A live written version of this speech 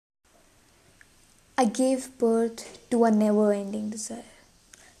I gave birth to a never ending desire.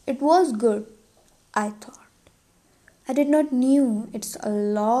 It was good, I thought. I did not knew it's a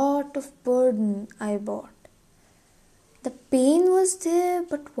lot of burden I bought. The pain was there,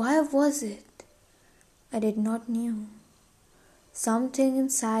 but why was it? I did not knew. Something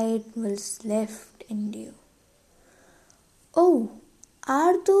inside was left in you. Oh,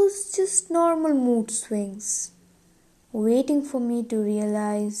 are those just normal mood swings? Waiting for me to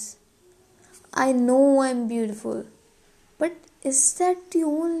realize I know I'm beautiful, but is that the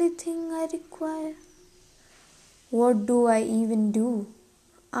only thing I require? What do I even do?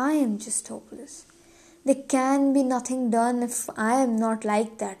 I am just hopeless. There can be nothing done if I am not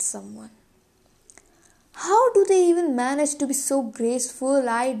like that someone. How do they even manage to be so graceful?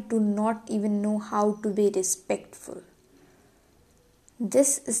 I do not even know how to be respectful.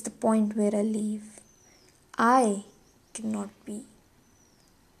 This is the point where I leave. I cannot be.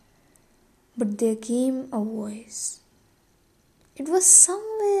 But there came a voice. It was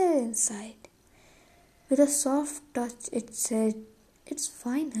somewhere inside. With a soft touch, it said, "It's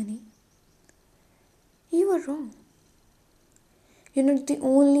fine, honey. You were wrong. You're not the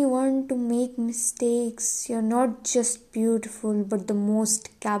only one to make mistakes. You're not just beautiful, but the most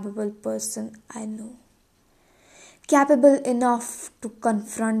capable person I know. Capable enough to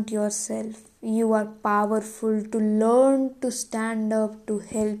confront yourself. You are powerful to learn to stand up to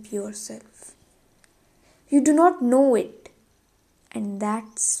help yourself. You do not know it, and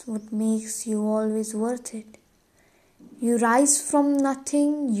that's what makes you always worth it. You rise from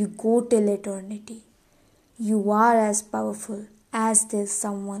nothing, you go till eternity. You are as powerful as there's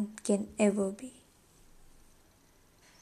someone can ever be."